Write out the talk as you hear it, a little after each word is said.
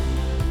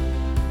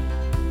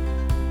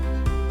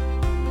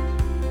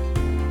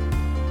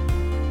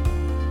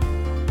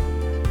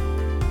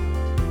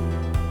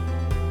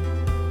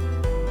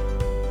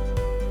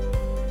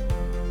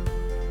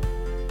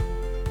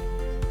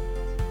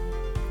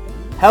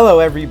Hello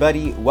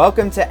everybody,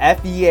 welcome to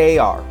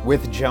FEAR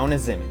with Jonah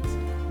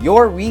Simmons,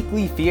 your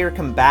weekly fear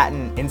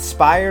combatant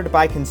inspired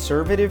by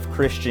conservative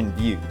Christian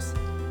views.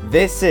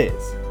 This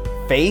is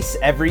Face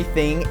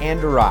Everything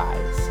and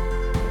Rise.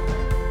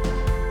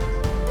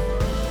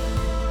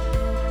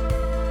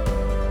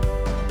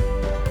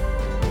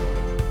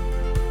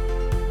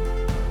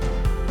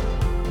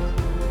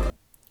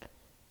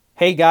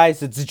 Hey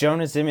guys, it's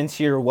Jonah Simmons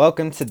here.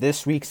 Welcome to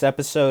this week's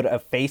episode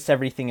of Face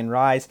Everything and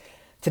Rise.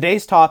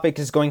 Today's topic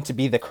is going to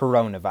be the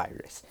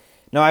coronavirus.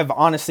 Now, I've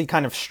honestly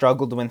kind of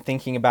struggled when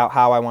thinking about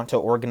how I want to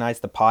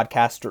organize the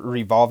podcast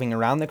revolving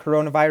around the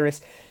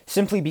coronavirus,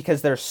 simply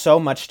because there's so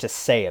much to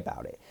say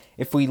about it.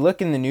 If we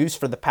look in the news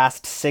for the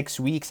past 6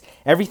 weeks,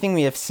 everything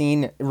we have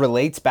seen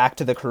relates back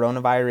to the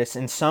coronavirus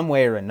in some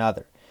way or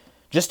another.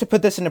 Just to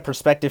put this into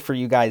perspective for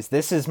you guys,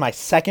 this is my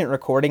second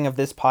recording of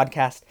this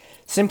podcast,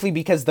 simply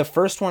because the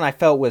first one I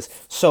felt was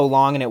so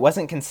long and it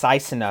wasn't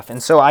concise enough.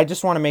 And so I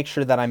just want to make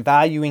sure that I'm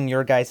valuing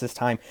your guys'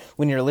 time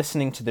when you're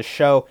listening to the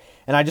show.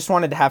 And I just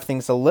wanted to have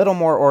things a little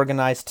more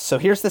organized. So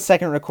here's the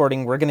second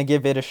recording. We're going to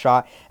give it a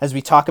shot as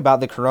we talk about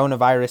the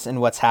coronavirus and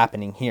what's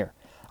happening here.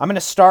 I'm going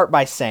to start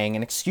by saying,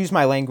 and excuse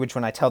my language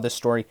when I tell this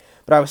story,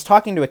 but I was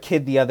talking to a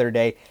kid the other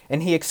day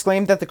and he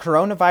exclaimed that the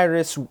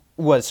coronavirus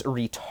was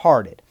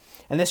retarded.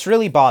 And this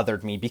really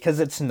bothered me because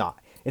it's not.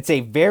 It's a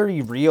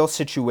very real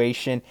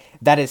situation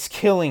that is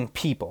killing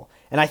people.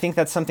 And I think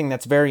that's something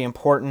that's very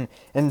important.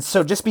 And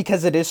so just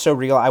because it is so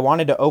real, I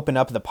wanted to open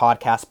up the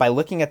podcast by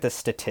looking at the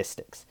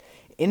statistics.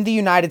 In the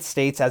United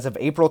States, as of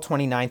April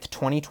 29th,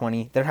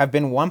 2020, there have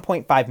been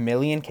 1.5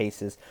 million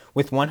cases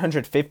with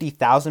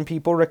 150,000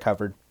 people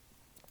recovered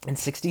and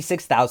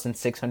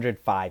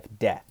 66,605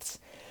 deaths.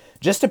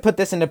 Just to put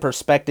this into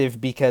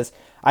perspective, because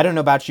I don't know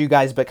about you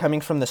guys, but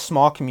coming from the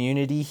small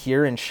community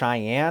here in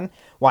Cheyenne,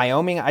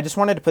 Wyoming, I just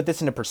wanted to put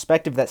this into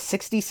perspective that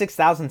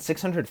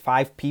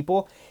 66,605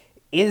 people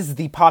is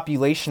the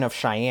population of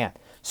Cheyenne.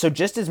 So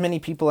just as many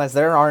people as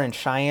there are in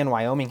Cheyenne,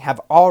 Wyoming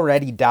have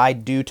already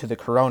died due to the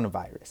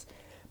coronavirus.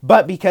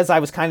 But because I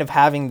was kind of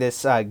having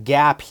this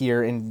gap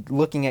here in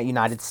looking at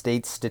United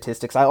States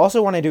statistics, I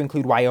also wanted to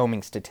include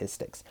Wyoming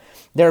statistics.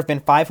 There have been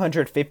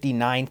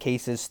 559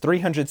 cases,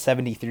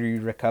 373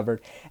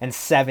 recovered, and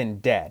 7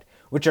 dead,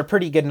 which are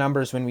pretty good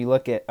numbers when we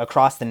look at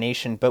across the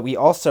nation, but we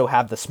also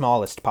have the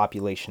smallest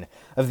population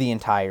of the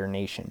entire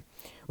nation.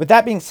 With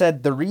that being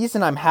said, the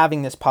reason I'm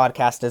having this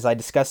podcast, as I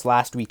discussed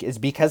last week, is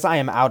because I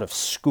am out of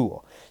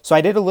school. So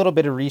I did a little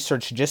bit of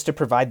research just to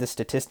provide the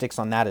statistics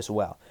on that as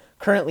well.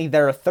 Currently,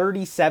 there are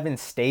 37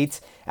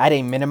 states at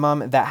a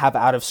minimum that have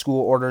out-of-school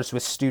orders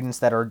with students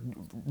that are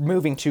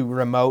moving to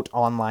remote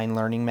online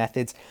learning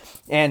methods.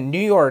 And New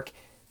York,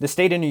 the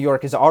state of New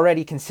York, is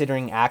already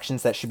considering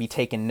actions that should be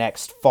taken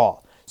next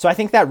fall. So I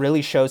think that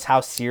really shows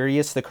how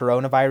serious the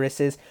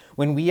coronavirus is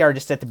when we are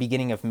just at the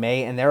beginning of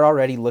May and they're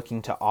already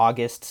looking to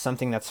August,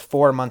 something that's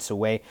 4 months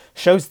away,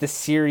 shows the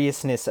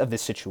seriousness of the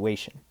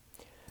situation.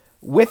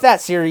 With that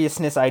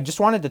seriousness, I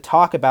just wanted to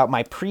talk about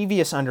my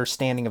previous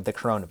understanding of the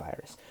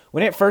coronavirus.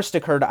 When it first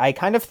occurred, I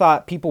kind of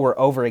thought people were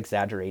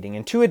over-exaggerating,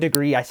 and to a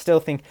degree, I still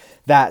think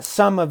that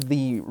some of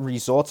the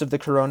results of the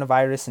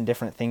coronavirus and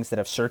different things that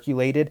have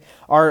circulated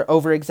are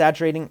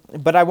over-exaggerating,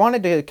 but I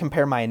wanted to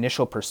compare my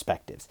initial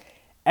perspectives.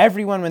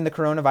 Everyone, when the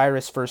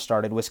coronavirus first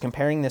started, was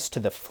comparing this to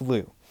the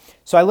flu.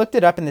 So I looked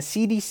it up, and the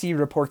CDC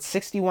reports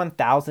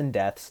 61,000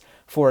 deaths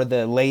for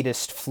the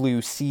latest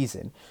flu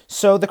season.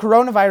 So the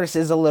coronavirus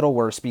is a little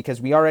worse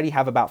because we already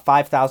have about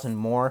 5,000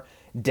 more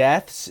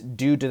deaths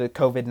due to the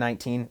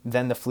COVID-19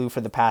 than the flu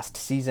for the past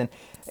season.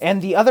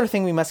 And the other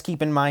thing we must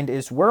keep in mind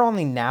is we're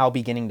only now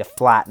beginning to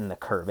flatten the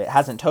curve. It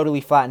hasn't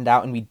totally flattened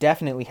out, and we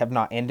definitely have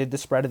not ended the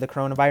spread of the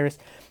coronavirus.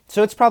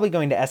 So it's probably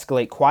going to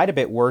escalate quite a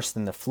bit worse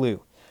than the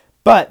flu.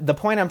 But the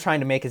point I'm trying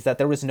to make is that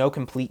there was no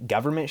complete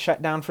government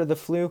shutdown for the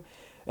flu.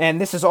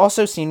 And this is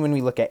also seen when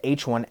we look at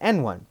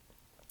H1N1.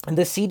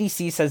 The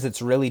CDC says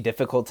it's really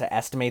difficult to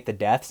estimate the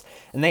deaths,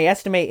 and they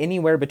estimate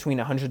anywhere between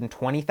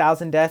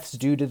 120,000 deaths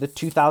due to the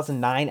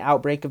 2009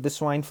 outbreak of the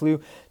swine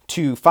flu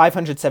to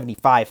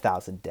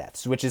 575,000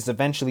 deaths, which is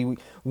eventually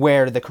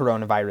where the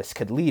coronavirus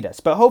could lead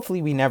us. But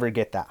hopefully we never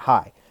get that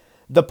high.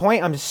 The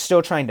point I'm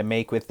still trying to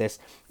make with this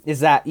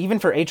is that even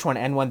for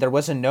H1N1, there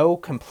was no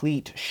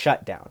complete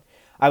shutdown.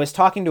 I was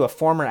talking to a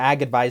former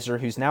ag advisor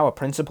who's now a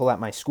principal at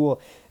my school,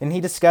 and he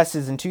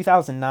discusses in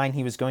 2009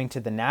 he was going to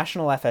the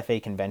National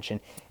FFA convention,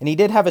 and he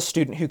did have a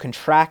student who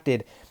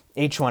contracted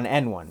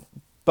H1N1.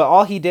 But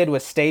all he did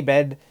was stay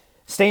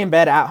in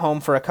bed at home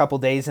for a couple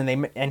days,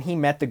 and he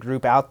met the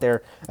group out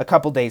there a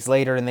couple days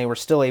later, and they were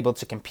still able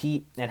to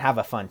compete and have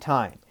a fun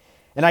time.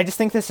 And I just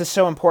think this is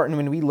so important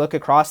when we look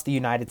across the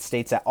United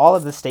States at all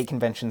of the state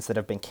conventions that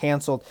have been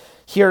canceled.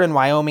 Here in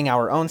Wyoming,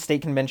 our own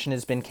state convention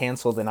has been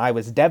canceled, and I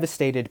was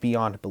devastated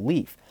beyond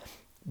belief.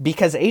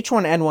 Because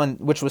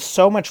H1N1, which was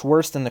so much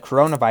worse than the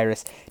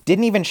coronavirus,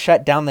 didn't even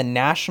shut down the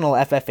National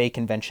FFA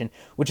convention,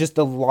 which is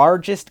the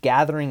largest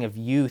gathering of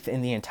youth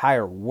in the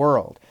entire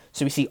world.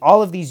 So we see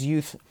all of these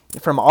youth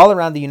from all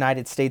around the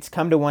United States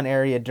come to one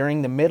area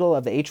during the middle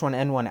of the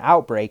H1N1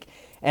 outbreak,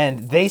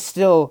 and they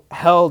still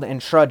held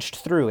and trudged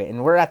through it.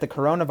 And we're at the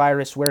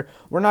coronavirus where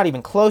we're not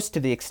even close to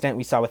the extent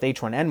we saw with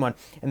H1N1,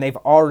 and they've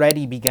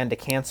already begun to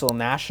cancel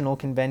national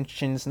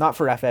conventions, not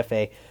for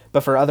FFA,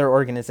 but for other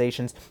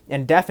organizations,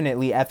 and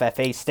definitely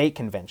FFA state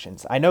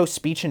conventions. I know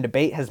Speech and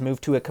Debate has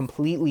moved to a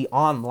completely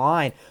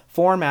online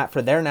format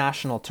for their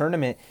national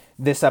tournament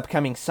this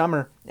upcoming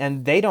summer,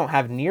 and they don't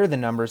have near the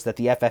numbers that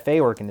the FFA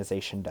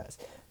organization does.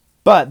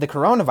 But the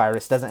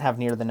coronavirus doesn't have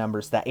near the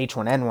numbers that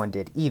H1N1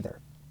 did either.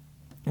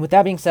 With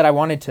that being said, I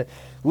wanted to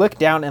look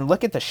down and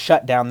look at the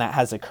shutdown that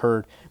has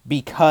occurred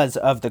because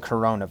of the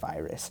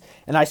coronavirus.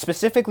 And I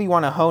specifically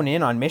want to hone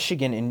in on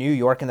Michigan and New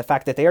York and the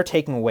fact that they are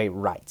taking away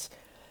rights.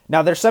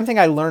 Now, there's something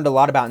I learned a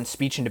lot about in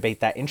Speech and Debate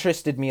that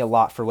interested me a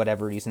lot for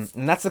whatever reason,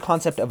 and that's the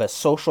concept of a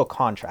social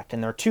contract,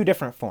 and there are two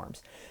different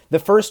forms. The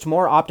first,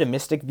 more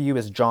optimistic view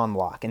is John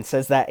Locke, and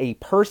says that a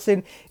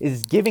person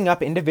is giving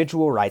up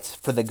individual rights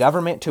for the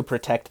government to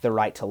protect the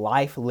right to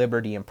life,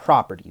 liberty, and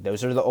property.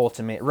 Those are the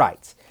ultimate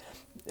rights.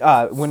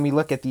 When we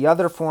look at the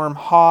other form,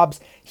 Hobbes,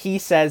 he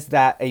says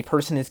that a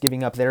person is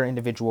giving up their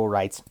individual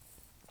rights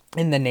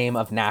in the name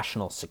of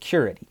national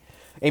security.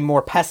 A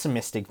more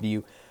pessimistic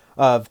view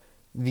of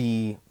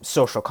the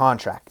social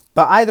contract.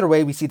 But either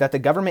way, we see that the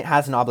government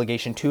has an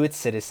obligation to its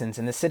citizens,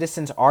 and the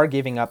citizens are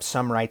giving up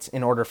some rights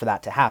in order for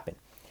that to happen.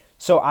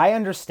 So I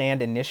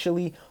understand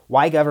initially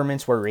why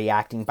governments were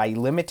reacting by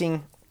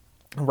limiting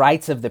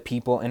rights of the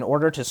people in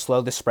order to slow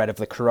the spread of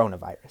the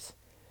coronavirus.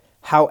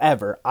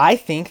 However, I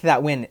think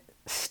that when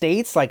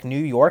states like New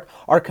York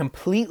are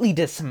completely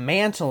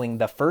dismantling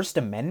the First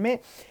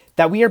Amendment,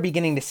 that we are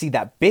beginning to see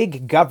that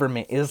big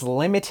government is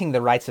limiting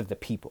the rights of the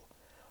people.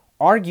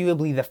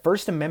 Arguably, the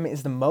First Amendment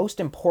is the most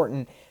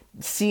important,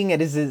 seeing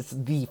it as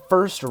the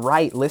first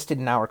right listed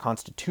in our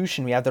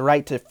Constitution. We have the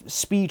right to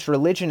speech,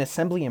 religion,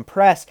 assembly, and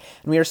press,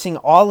 and we are seeing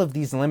all of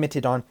these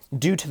limited on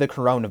due to the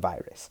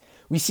coronavirus.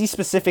 We see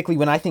specifically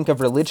when I think of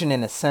religion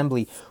and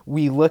assembly,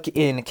 we look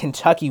in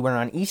Kentucky where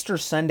on Easter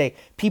Sunday,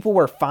 people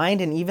were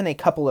fined and even a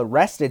couple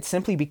arrested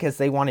simply because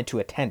they wanted to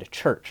attend a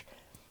church.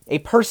 A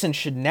person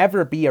should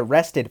never be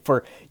arrested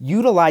for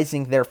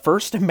utilizing their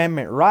First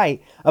Amendment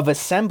right of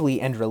assembly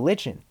and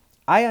religion.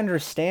 I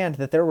understand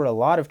that there were a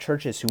lot of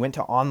churches who went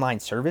to online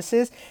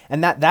services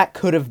and that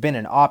could have been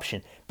an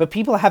option. But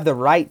people have the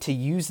right to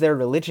use their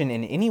religion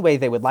in any way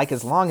they would like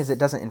as long as it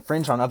doesn't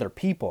infringe on other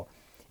people.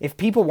 If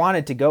people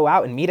wanted to go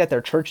out and meet at their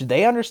church,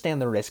 they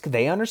understand the risk.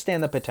 They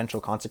understand the potential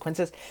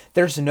consequences.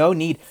 There's no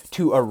need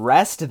to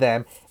arrest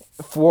them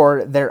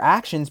for their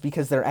actions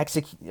because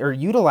they're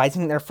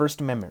utilizing their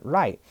First Amendment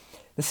right.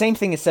 The same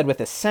thing is said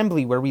with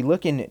assembly, where we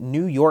look in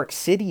New York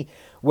City,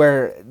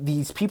 where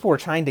these people were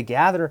trying to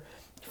gather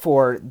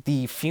for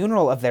the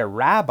funeral of their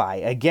rabbi.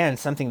 Again,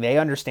 something they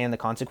understand the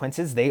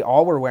consequences. They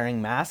all were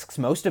wearing masks.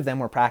 Most of them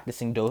were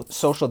practicing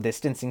social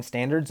distancing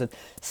standards of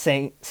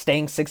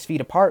staying 6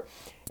 feet apart.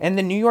 And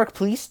the New York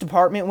Police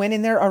Department went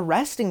in there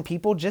arresting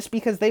people just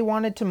because they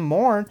wanted to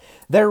mourn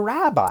their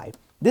rabbi.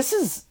 This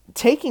is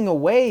taking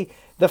away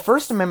the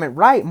First Amendment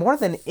right more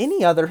than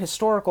any other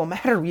historical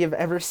matter we have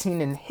ever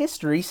seen in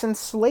history since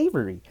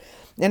slavery.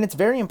 And it's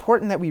very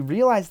important that we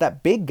realize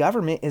that big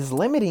government is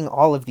limiting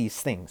all of these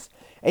things.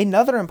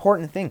 Another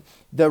important thing,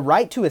 the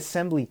right to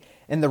assembly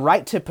and the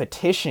right to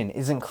petition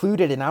is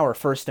included in our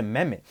First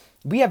Amendment.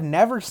 We have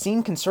never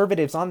seen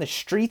conservatives on the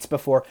streets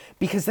before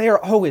because they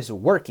are always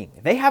working.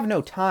 They have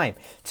no time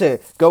to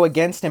go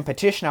against and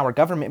petition our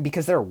government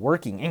because they're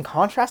working. In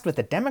contrast with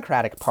the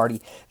Democratic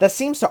Party that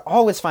seems to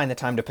always find the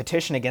time to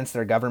petition against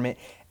their government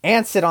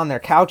and sit on their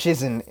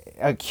couches and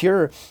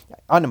cure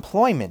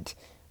unemployment.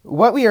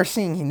 What we are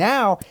seeing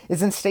now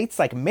is in states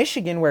like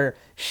Michigan, where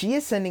she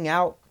is sending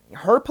out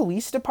her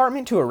police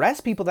department to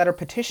arrest people that are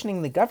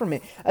petitioning the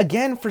government,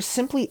 again, for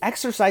simply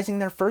exercising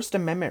their First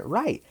Amendment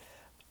right.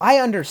 I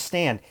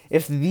understand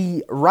if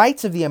the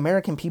rights of the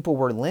American people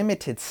were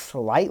limited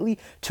slightly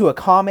to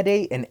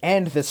accommodate and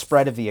end the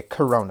spread of the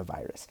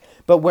coronavirus.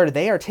 But where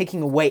they are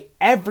taking away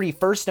every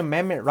First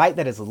Amendment right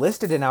that is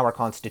listed in our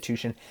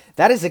Constitution,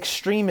 that is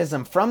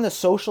extremism from the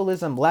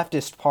socialism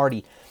leftist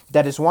party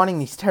that is wanting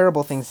these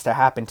terrible things to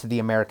happen to the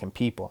American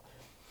people.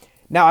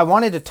 Now, I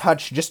wanted to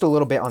touch just a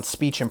little bit on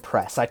speech and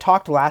press. I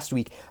talked last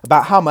week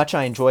about how much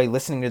I enjoy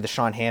listening to the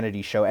Sean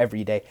Hannity show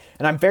every day,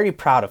 and I'm very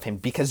proud of him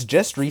because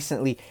just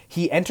recently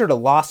he entered a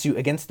lawsuit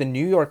against the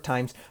New York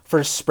Times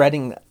for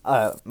spreading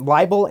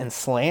libel and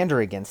slander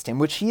against him,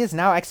 which he is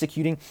now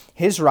executing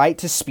his right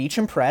to speech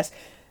and press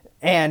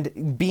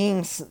and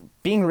being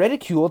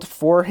ridiculed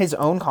for his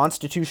own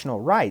constitutional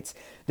rights.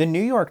 The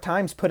New York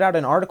Times put out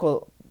an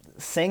article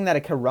saying that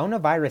a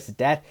coronavirus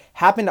death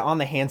happened on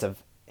the hands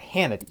of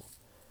Hannity,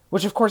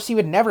 which of course he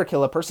would never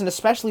kill a person,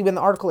 especially when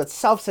the article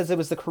itself says it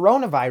was the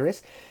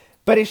coronavirus.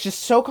 But it's just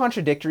so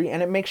contradictory,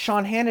 and it makes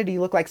Sean Hannity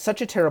look like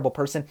such a terrible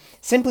person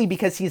simply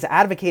because he's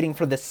advocating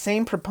for the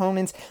same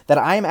proponents that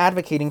I am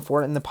advocating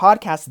for in the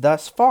podcast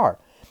thus far.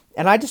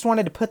 And I just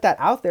wanted to put that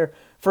out there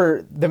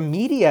for the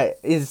media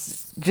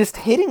is just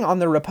hitting on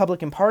the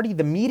Republican Party.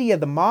 The media,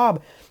 the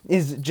mob,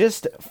 is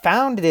just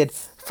founded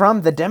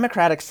from the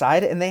Democratic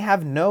side, and they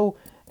have no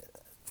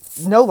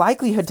no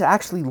likelihood to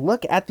actually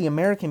look at the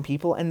American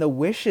people and the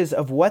wishes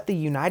of what the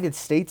United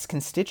States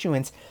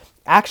constituents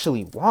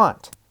actually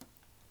want.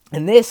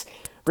 And this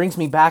brings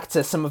me back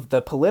to some of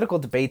the political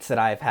debates that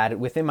I've had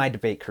within my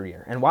debate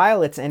career. And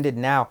while it's ended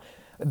now,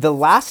 the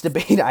last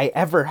debate I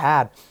ever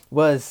had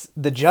was,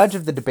 the judge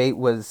of the debate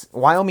was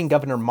Wyoming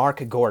Governor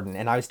Mark Gordon,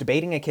 and I was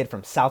debating a kid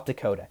from South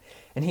Dakota.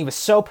 And he was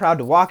so proud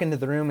to walk into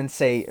the room and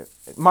say,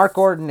 "Mark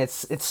Gordon,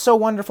 it's so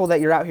wonderful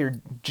that you're out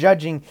here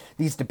judging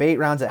these debate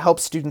rounds. It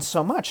helps students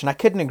so much." And I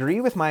couldn't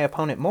agree with my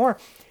opponent more.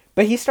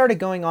 But he started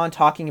going on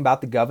talking about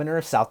the governor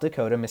of South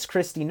Dakota, Miss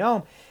Kristi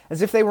Noem,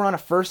 as if they were on a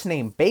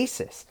first-name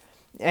basis.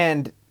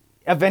 And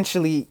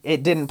eventually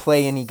it didn't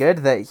play any good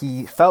that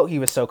he felt he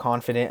was so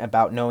confident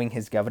about knowing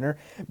his governor,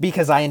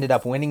 because I ended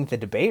up winning the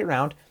debate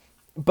round.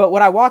 But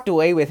what I walked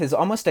away with is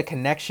almost a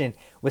connection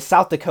with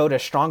South Dakota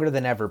stronger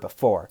than ever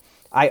before.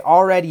 I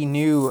already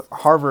knew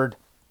Harvard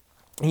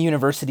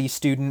University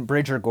student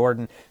Bridger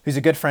Gordon, who's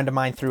a good friend of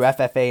mine through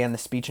FFA and the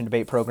speech and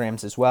debate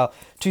programs as well.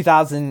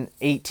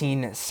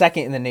 2018,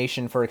 second in the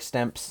nation for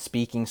extemp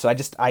speaking. So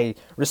I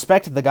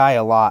respect the guy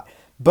a lot.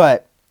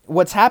 But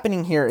what's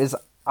happening here is,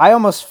 I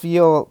almost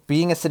feel,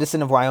 being a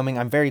citizen of Wyoming,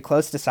 I'm very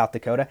close to South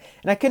Dakota,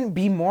 and I couldn't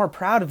be more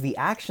proud of the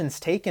actions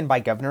taken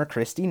by Governor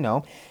Kristi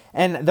Noem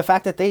and the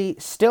fact that they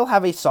still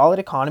have a solid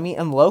economy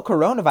and low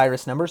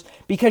coronavirus numbers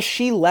because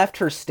she left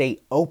her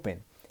state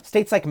open.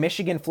 States like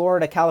Michigan,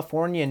 Florida,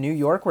 California, New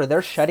York, where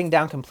they're shutting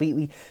down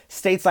completely.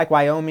 States like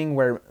Wyoming,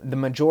 where the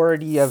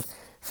majority of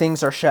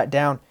things are shut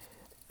down.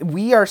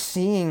 We are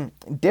seeing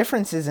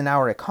differences in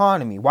our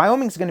economy.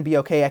 Wyoming's going to be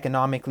okay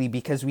economically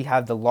because we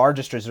have the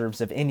largest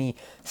reserves of any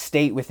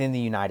state within the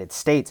United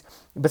States.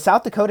 But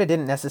South Dakota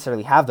didn't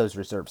necessarily have those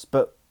reserves.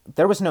 But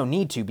there was no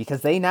need to,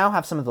 because they now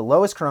have some of the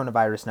lowest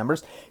coronavirus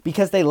numbers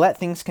because they let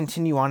things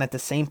continue on at the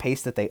same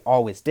pace that they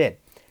always did.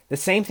 The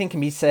same thing can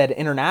be said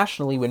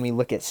internationally when we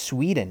look at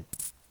Sweden.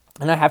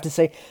 And I have to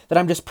say that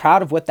I'm just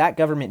proud of what that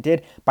government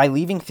did by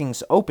leaving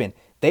things open.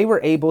 They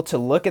were able to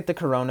look at the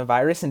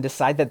coronavirus and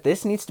decide that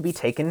this needs to be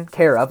taken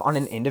care of on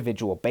an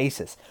individual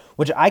basis,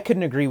 which I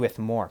couldn't agree with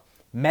more.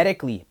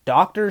 Medically,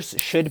 doctors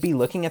should be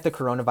looking at the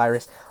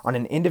coronavirus on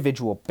an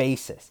individual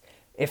basis.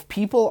 If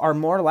people are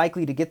more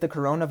likely to get the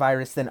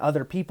coronavirus than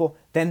other people,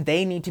 then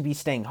they need to be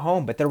staying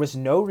home. But there was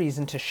no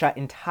reason to shut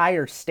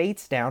entire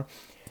states down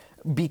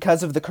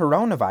because of the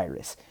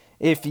coronavirus.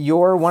 If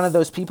you're one of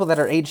those people that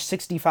are age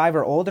 65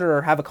 or older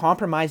or have a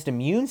compromised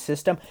immune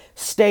system,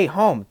 stay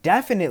home,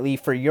 definitely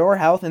for your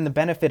health and the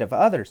benefit of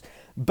others.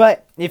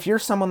 But if you're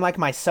someone like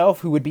myself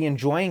who would be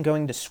enjoying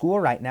going to school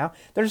right now,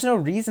 there's no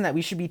reason that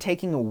we should be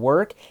taking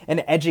work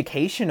and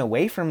education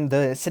away from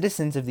the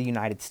citizens of the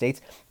United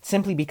States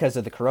simply because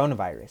of the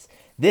coronavirus.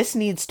 This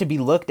needs to be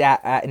looked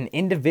at an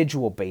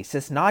individual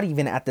basis, not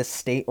even at the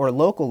state or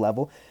local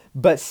level,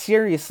 but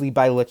seriously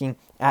by looking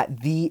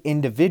at the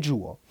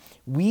individual.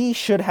 We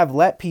should have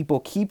let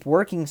people keep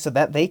working so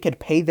that they could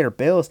pay their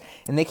bills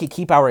and they could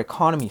keep our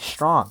economy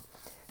strong.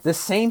 The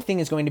same thing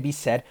is going to be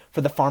said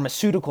for the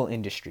pharmaceutical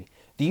industry.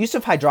 The use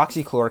of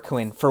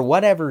hydroxychloroquine, for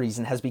whatever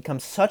reason, has become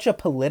such a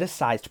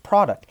politicized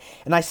product,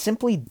 and I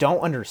simply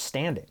don't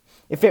understand it.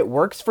 If it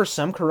works for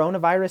some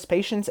coronavirus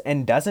patients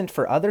and doesn't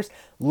for others,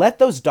 let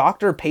those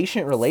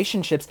doctor-patient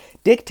relationships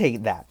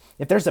dictate that.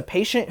 If there's a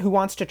patient who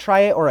wants to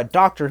try it or a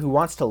doctor who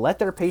wants to let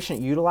their patient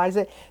utilize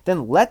it,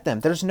 then let them.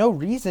 There's no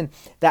reason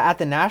that at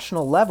the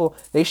national level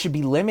they should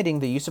be limiting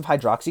the use of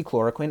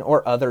hydroxychloroquine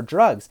or other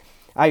drugs.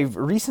 I've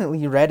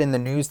recently read in the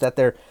news that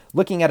they're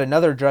looking at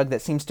another drug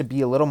that seems to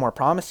be a little more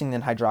promising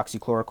than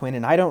hydroxychloroquine,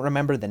 and I don't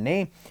remember the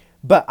name.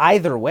 But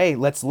either way,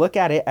 let's look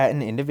at it at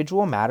an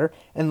individual matter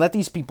and let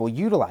these people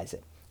utilize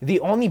it. The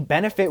only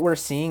benefit we're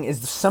seeing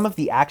is some of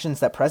the actions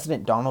that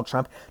President Donald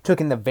Trump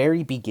took in the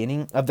very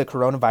beginning of the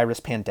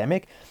coronavirus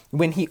pandemic,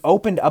 when he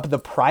opened up the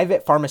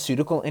private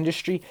pharmaceutical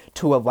industry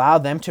to allow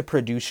them to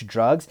produce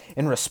drugs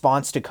in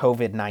response to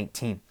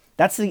COVID-19.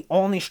 That's the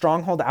only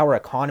stronghold our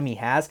economy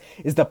has,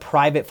 is the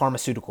private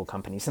pharmaceutical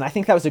companies. And I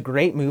think that was a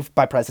great move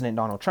by President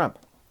Donald Trump.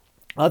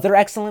 Other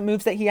excellent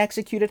moves that he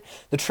executed: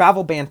 the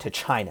travel ban to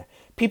China.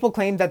 People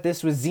claimed that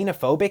this was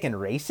xenophobic and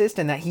racist,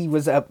 and that he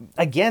was,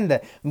 again,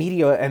 the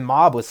media and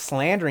mob was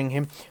slandering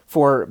him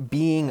for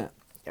being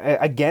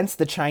against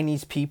the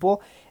Chinese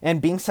people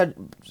and being such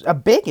a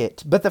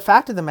bigot. But the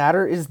fact of the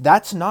matter is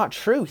that's not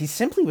true. He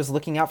simply was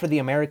looking out for the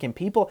American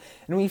people,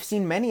 and we've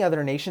seen many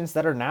other nations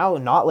that are now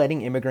not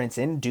letting immigrants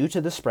in due to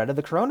the spread of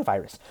the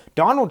coronavirus.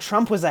 Donald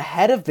Trump was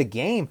ahead of the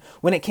game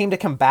when it came to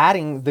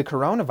combating the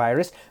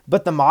coronavirus,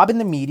 but the mob and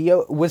the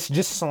media was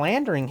just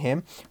slandering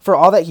him for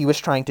all that he was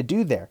trying to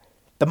do there.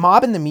 The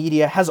mob in the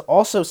media has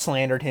also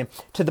slandered him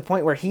to the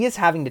point where he is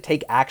having to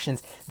take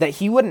actions that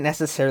he wouldn't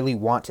necessarily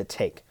want to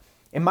take.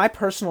 In my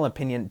personal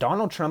opinion,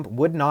 Donald Trump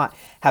would not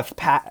have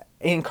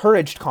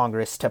encouraged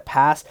Congress to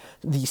pass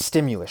the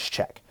stimulus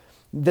check.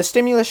 The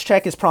stimulus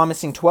check is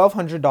promising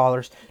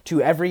 $1,200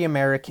 to every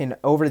American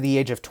over the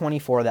age of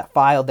 24 that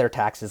filed their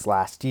taxes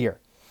last year.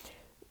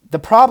 The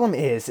problem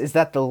is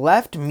that the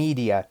left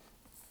media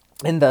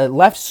and the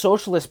left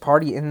Socialist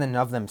Party in and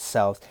of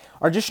themselves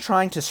are just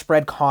trying to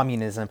spread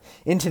communism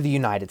into the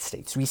United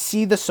States. We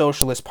see the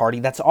Socialist Party,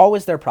 that's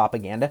always their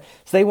propaganda,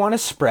 so they want to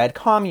spread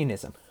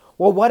communism.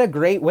 Well, what a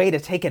great way to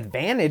take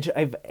advantage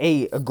of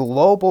a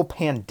global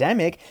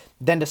pandemic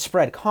than to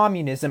spread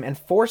communism and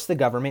force the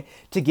government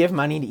to give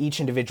money to each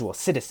individual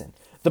citizen.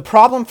 The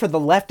problem for the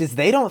left is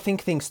they don't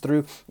think things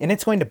through, and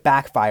it's going to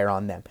backfire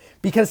on them.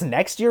 Because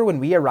next year, when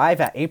we arrive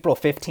at April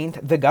 15th,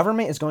 the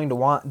government is going to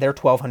want their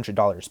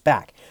 $1,200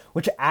 back,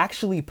 which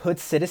actually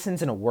puts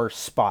citizens in a worse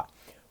spot.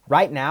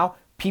 Right now,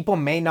 people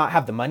may not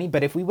have the money,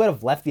 but if we would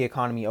have left the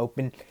economy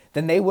open,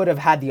 then they would have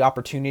had the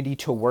opportunity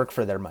to work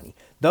for their money.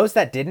 Those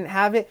that didn't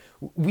have it,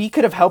 we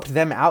could have helped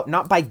them out,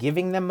 not by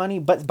giving them money,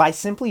 but by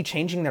simply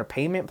changing their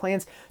payment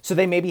plans so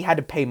they maybe had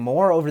to pay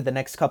more over the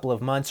next couple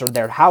of months, or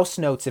their house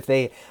notes if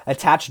they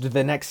attached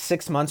the next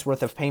 6 months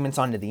worth of payments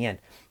onto the end.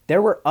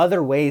 There were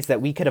other ways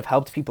that we could have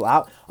helped people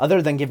out other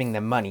than giving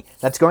them money.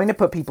 That's going to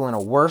put people in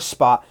a worse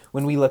spot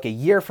when we look a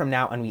year from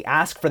now and we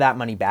ask for that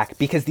money back,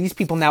 because these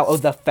people now owe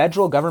the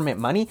federal government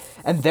money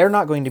and they're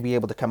not going to be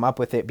able to come up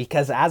with it,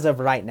 because as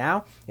of right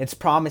now, it's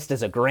promised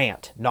as a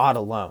grant, not a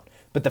loan.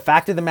 But the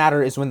fact of the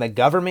matter is, when the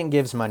government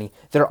gives money,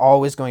 they're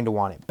always going to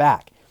want it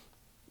back.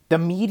 The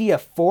media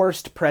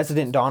forced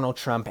President Donald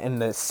Trump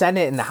and the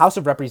Senate and the House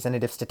of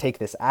Representatives to take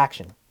this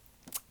action.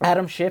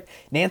 Adam Schiff,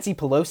 Nancy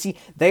Pelosi,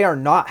 they are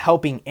not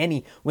helping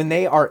any when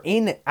they are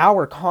in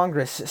our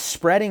Congress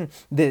spreading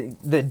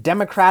the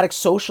democratic,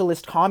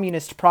 socialist,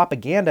 communist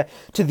propaganda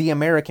to the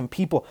American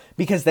people,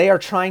 because they are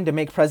trying to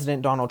make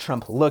President Donald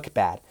Trump look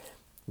bad,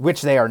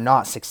 which they are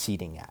not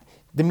succeeding at.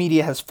 The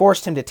media has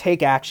forced him to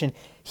take action.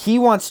 He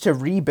wants to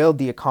rebuild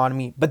the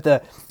economy, but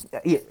the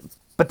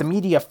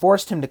media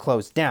forced him to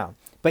close down.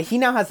 But he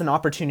now has an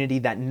opportunity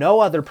that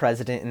no other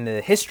president in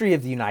the history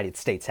of the United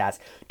States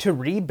has, to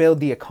rebuild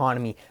the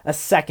economy a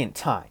second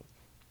time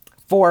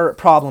for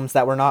problems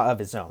that were not of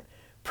his own.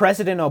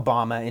 President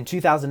Obama, in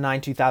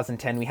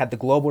 2009-2010, we had the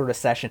global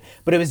recession,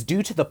 but it was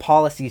due to the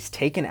policies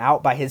taken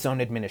out by his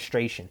own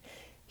administration.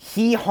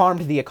 He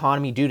harmed the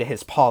economy due to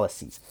his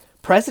policies.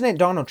 President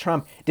Donald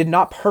Trump did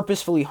not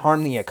purposefully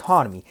harm the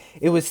economy.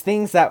 It was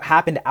things that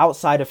happened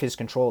outside of his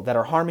control that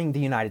are harming the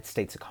United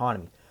States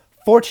economy.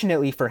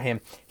 Fortunately for him,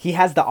 he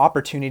has the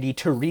opportunity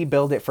to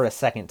rebuild it for a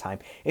second time,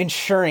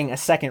 ensuring a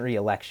second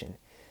re-election.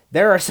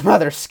 There are some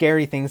other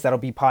scary things that'll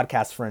be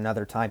podcasts for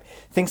another time.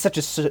 Things such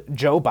as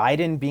Joe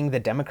Biden being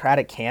the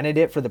Democratic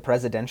candidate for the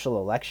presidential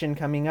election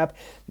coming up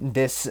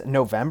this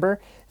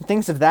November,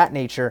 things of that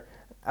nature,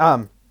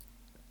 and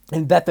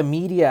that the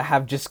media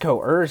have just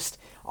coerced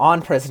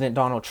on President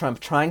Donald Trump,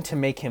 trying to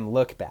make him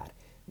look bad.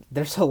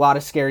 There's a lot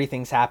of scary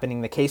things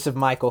happening. The case of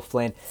Michael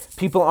Flynn.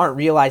 People aren't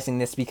realizing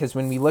this, because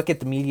when we look at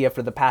the media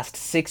for the past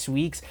 6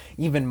 weeks,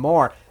 even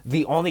more,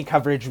 the only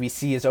coverage we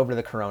see is over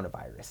the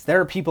coronavirus.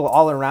 There are people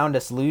all around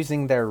us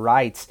losing their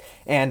rights,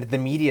 and the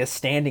media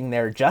standing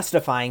there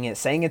justifying it,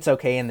 saying it's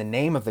okay in the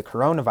name of the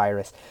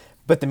coronavirus.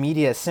 But the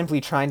media is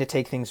simply trying to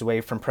take things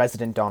away from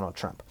President Donald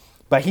Trump.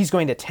 But he's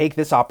going to take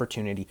this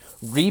opportunity,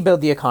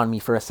 rebuild the economy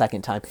for a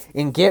second time,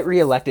 and get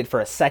reelected for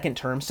a second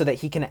term so that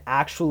he can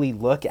actually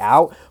look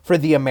out for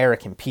the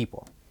American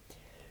people.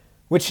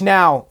 Which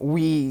now,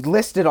 we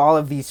listed all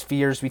of these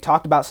fears. We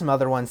talked about some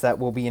other ones that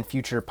will be in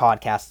future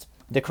podcasts.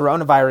 The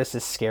coronavirus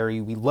is scary.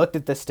 We looked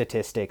at the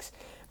statistics.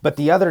 But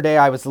the other day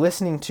I was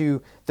listening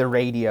to the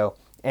radio,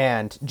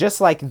 and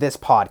just like this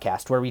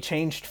podcast, where we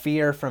changed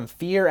fear from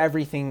fear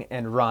everything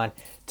and run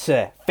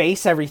to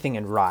face everything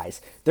and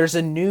rise, there's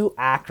a new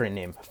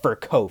acronym for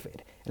COVID.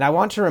 And I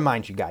want to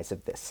remind you guys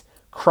of this.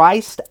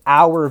 Christ,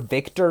 our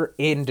victor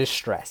in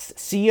distress.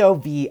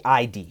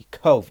 COVID,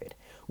 COVID.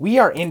 We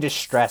are in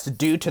distress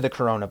due to the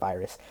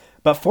coronavirus.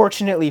 But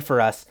fortunately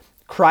for us,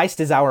 Christ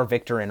is our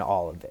victor in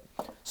all of it.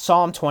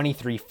 Psalm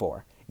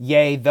 23:4.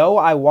 Yea, though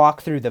I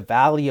walk through the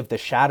valley of the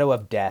shadow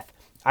of death,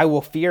 I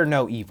will fear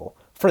no evil.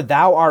 For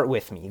thou art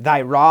with me,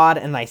 thy rod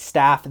and thy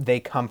staff, they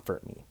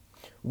comfort me.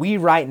 We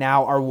right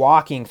now are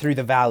walking through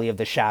the valley of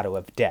the shadow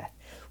of death.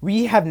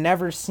 We have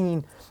never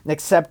seen,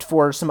 except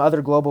for some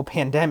other global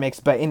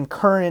pandemics, but in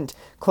current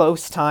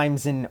close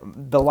times, in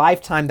the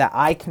lifetime that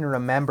I can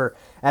remember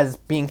as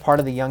being part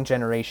of the young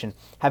generation,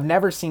 have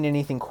never seen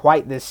anything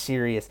quite this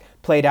serious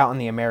played out on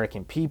the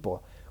American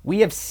people.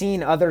 We have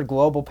seen other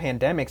global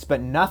pandemics,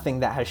 but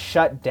nothing that has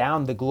shut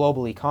down the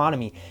global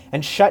economy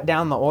and shut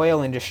down the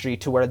oil industry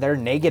to where they're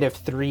negative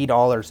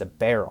 $3 a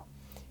barrel.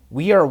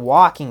 We are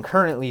walking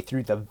currently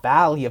through the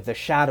valley of the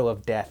shadow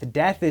of death.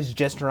 Death is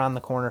just around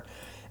the corner,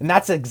 and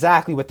that's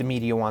exactly what the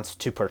media wants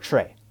to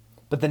portray.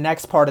 But the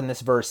next part in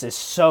this verse is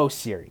so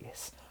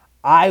serious.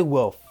 I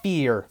will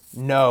fear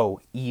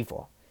no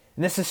evil.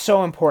 And this is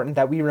so important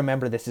that we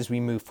remember this as we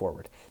move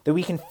forward, that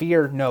we can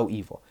fear no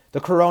evil. The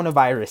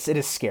coronavirus, it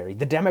is scary.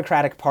 The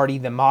Democratic Party,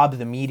 the mob,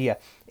 the media,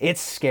 it's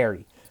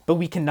scary. But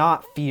we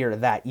cannot fear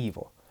that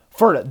evil.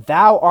 For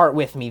thou art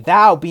with me,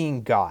 thou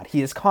being God.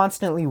 He is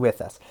constantly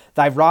with us.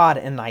 Thy rod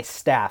and thy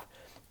staff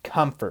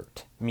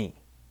comfort me.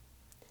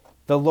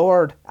 The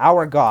Lord,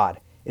 our God,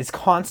 is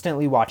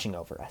constantly watching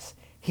over us.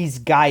 He's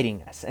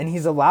guiding us, and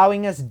he's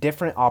allowing us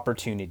different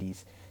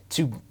opportunities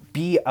to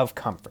be of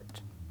comfort.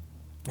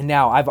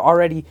 Now, I've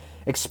already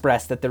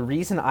expressed that the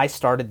reason I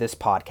started this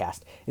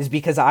podcast is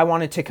because I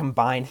wanted to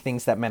combine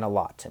things that meant a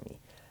lot to me.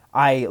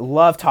 I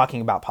love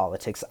talking about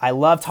politics. I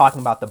love talking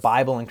about the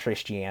Bible and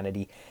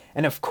Christianity.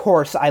 And of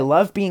course, I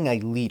love being a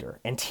leader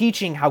and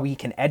teaching how we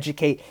can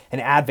educate and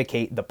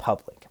advocate the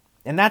public.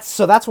 And that's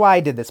why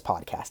I did this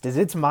podcast, is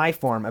it's my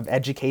form of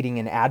educating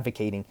and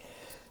advocating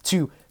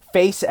to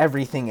face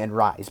everything and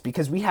rise,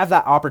 because we have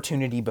that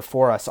opportunity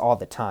before us all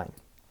the time.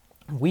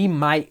 We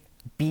might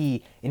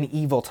be in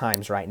evil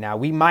times right now.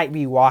 We might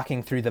be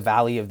walking through the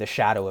valley of the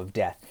shadow of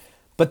death,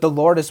 but the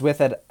Lord is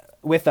with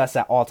us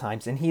at all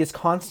times, and he is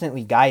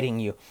constantly guiding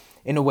you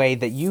in a way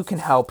that you can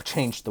help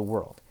change the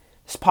world.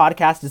 This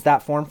podcast is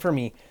that form for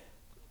me,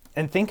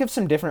 and think of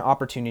some different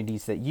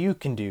opportunities that you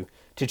can do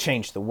to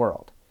change the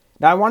world.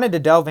 Now, I wanted to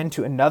delve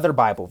into another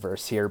Bible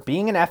verse here.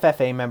 Being an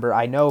FFA member,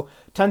 I know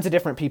tons of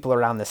different people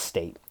around the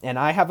state, and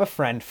I have a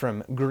friend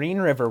from Green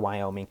River,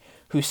 Wyoming,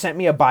 who sent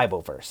me a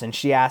Bible verse, and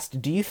she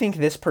asked, do you think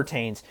this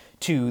pertains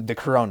to the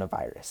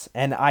coronavirus?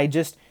 And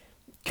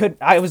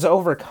I was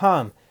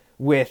overcome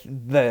with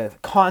the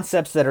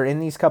concepts that are in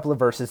these couple of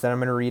verses that I'm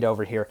going to read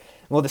over here.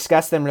 We'll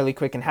discuss them really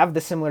quick and have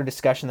the similar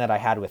discussion that I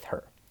had with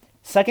her.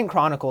 2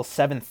 Chronicles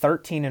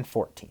 7:13 and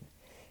 14.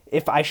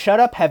 If I shut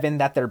up heaven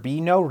that there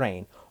be no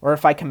rain, or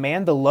if I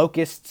command the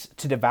locusts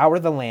to devour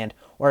the land,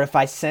 or if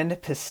I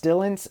send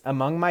pestilence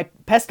among my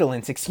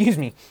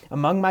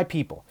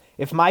people,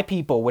 if my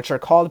people, which are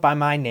called by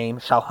my name,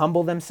 shall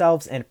humble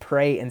themselves and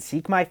pray and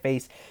seek my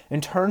face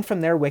and turn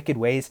from their wicked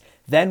ways,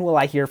 then will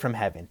I hear from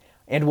heaven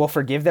and will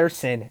forgive their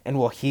sin and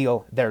will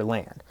heal their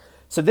land.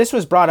 So this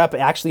was brought up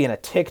actually in a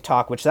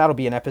TikTok, which that'll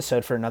be an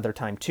episode for another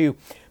time too.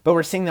 But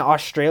we're seeing the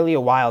Australia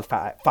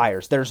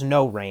wildfires. There's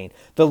no rain.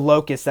 The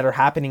locusts that are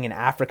happening in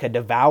Africa,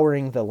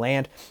 devouring the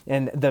land,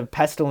 and the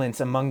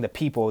pestilence among the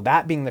people,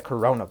 that being the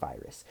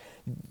coronavirus.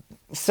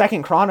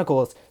 2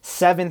 Chronicles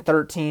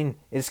 7:13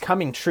 is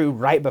coming true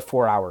right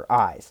before our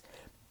eyes.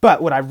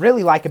 But what I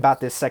really like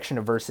about this section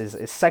of verses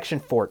is section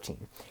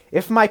 14.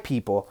 If my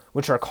people,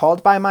 which are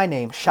called by my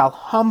name, shall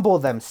humble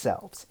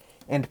themselves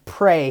and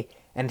pray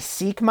and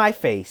seek my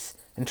face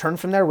and turn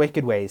from their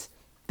wicked ways,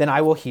 then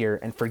I will hear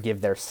and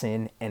forgive their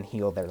sin and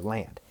heal their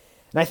land.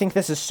 And I think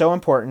this is so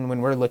important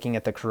when we're looking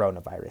at the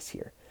coronavirus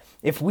here.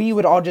 If we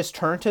would all just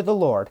turn to the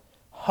Lord,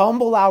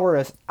 humble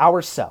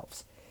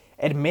ourselves,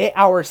 admit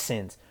our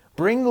sins,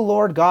 bring the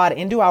Lord God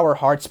into our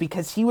hearts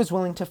because he was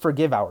willing to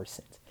forgive our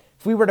sins.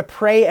 If we were to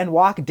pray and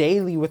walk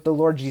daily with the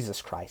Lord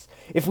Jesus Christ,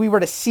 if we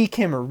were to seek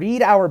him,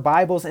 read our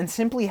Bibles, and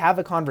simply have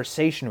a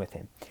conversation with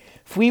him,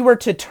 if we were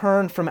to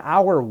turn from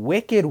our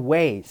wicked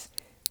ways,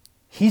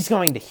 he's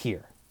going to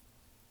hear.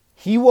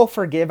 He will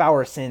forgive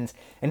our sins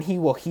and he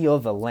will heal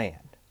the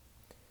land.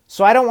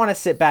 So I don't want to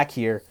sit back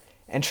here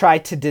and try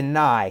to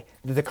deny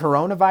that the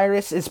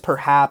coronavirus is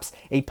perhaps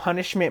a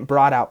punishment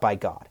brought out by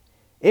God.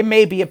 It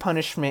may be a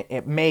punishment,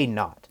 it may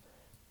not.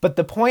 But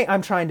the point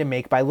I'm trying to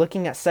make by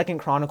looking at 2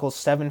 Chronicles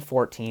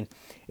 7:14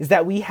 is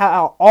that we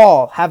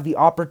all have the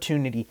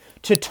opportunity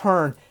to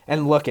turn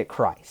and look at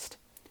Christ.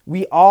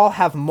 We all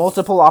have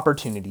multiple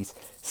opportunities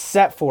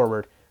set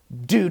forward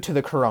due to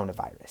the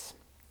coronavirus.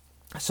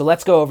 So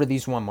let's go over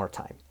these one more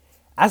time.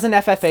 As an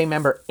FFA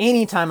member,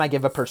 anytime I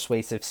give a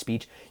persuasive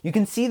speech, you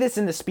can see this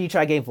in the speech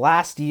I gave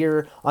last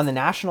year on the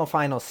national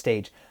finals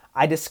stage,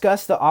 I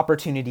discussed the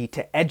opportunity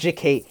to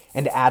educate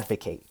and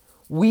advocate.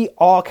 We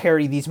all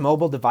carry these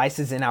mobile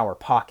devices in our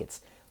pockets.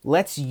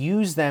 Let's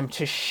use them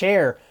to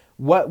share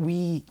what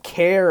we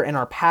care and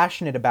are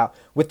passionate about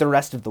with the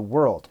rest of the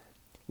world.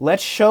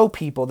 Let's show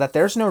people that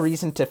there's no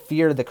reason to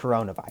fear the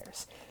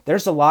coronavirus.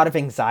 There's a lot of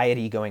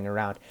anxiety going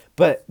around,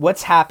 but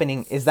what's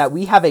happening is that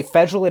we have a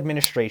federal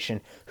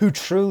administration who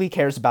truly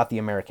cares about the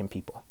American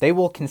people. They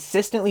will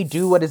consistently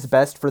do what is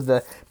best for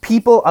the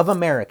people of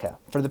America,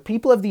 for the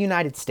people of the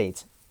United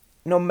States,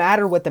 no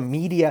matter what the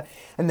media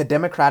and the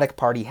Democratic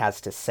Party has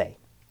to say.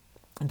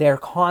 They're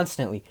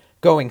constantly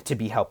going to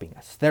be helping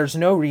us. There's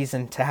no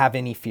reason to have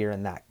any fear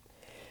in that.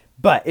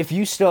 But if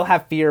you still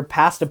have fear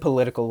past a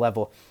political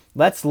level,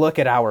 let's look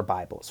at our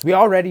Bibles. We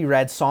already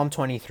read Psalm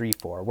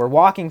 23:4. We're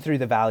walking through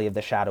the valley of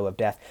the shadow of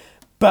death,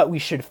 but we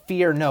should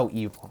fear no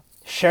evil.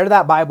 Share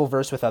that Bible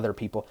verse with other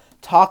people.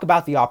 Talk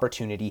about the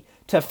opportunity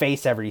to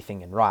face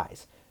everything and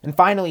rise. And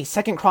finally,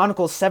 2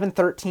 Chronicles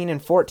 7:13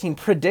 and 14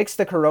 predicts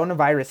the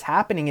coronavirus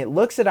happening. It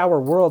looks at our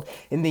world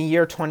in the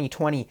year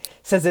 2020,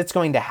 says it's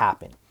going to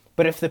happen.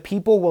 But if the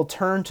people will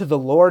turn to the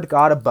Lord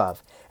God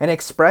above and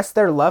express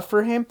their love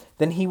for him,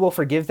 then he will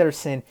forgive their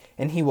sin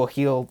and he will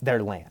heal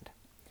their land.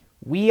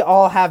 We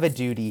all have a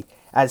duty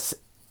as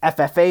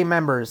FFA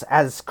members,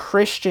 as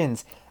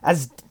Christians,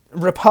 as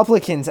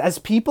Republicans, as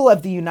people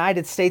of the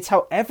United States,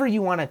 however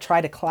you want to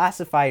try to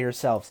classify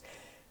yourselves.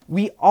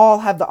 We all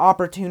have the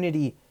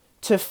opportunity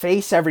to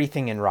face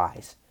everything and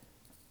rise.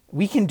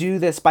 We can do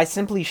this by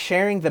simply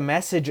sharing the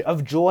message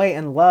of joy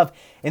and love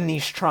in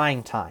these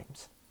trying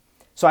times.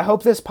 So I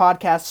hope this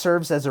podcast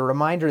serves as a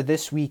reminder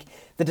this week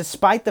that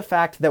despite the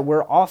fact that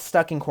we're all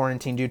stuck in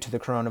quarantine due to the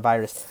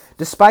coronavirus,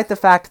 despite the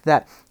fact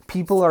that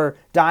people are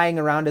dying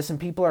around us and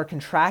people are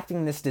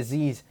contracting this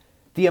disease,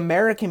 the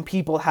American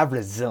people have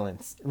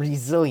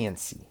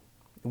resiliency.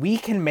 We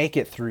can make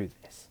it through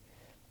this.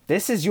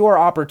 This is your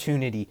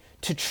opportunity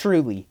to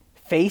truly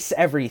face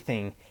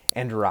everything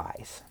and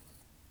rise.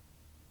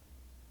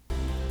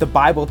 The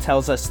Bible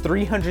tells us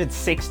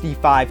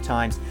 365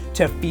 times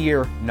to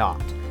fear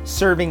not,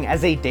 serving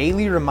as a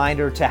daily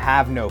reminder to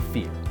have no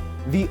fear.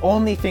 The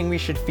only thing we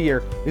should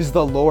fear is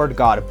the Lord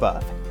God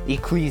above.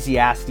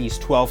 Ecclesiastes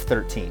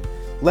 12:13.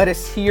 Let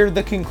us hear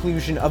the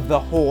conclusion of the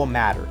whole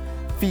matter.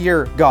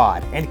 Fear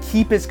God and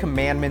keep his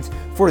commandments,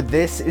 for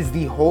this is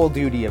the whole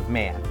duty of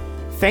man.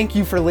 Thank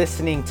you for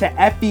listening to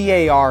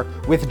FEAR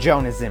with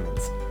Jonah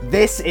Zimmons.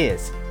 This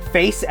is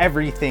Face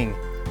Everything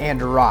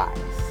and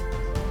Rise.